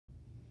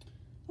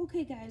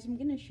Okay guys, I'm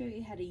going to show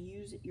you how to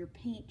use your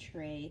paint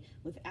tray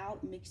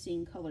without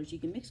mixing colors. You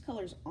can mix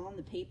colors on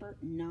the paper,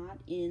 not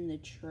in the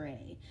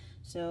tray.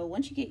 So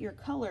once you get your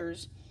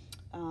colors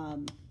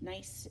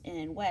nice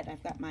and wet,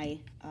 I've got my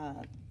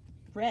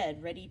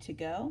red ready to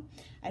go.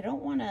 I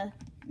don't want to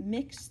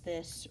mix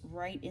this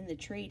right in the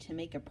tray to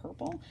make a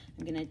purple.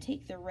 I'm going to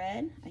take the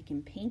red, I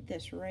can paint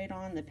this right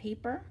on the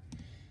paper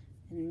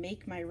and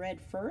make my red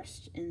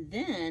first, and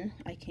then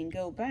I can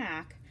go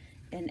back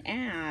and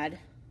add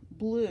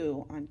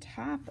blue on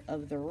top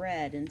of the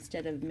red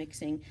instead of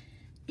mixing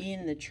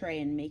in the tray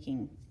and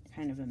making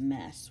kind of a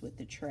mess with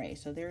the tray.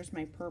 So there's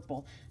my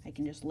purple. I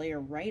can just layer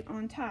right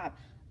on top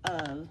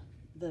of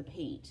the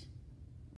paint.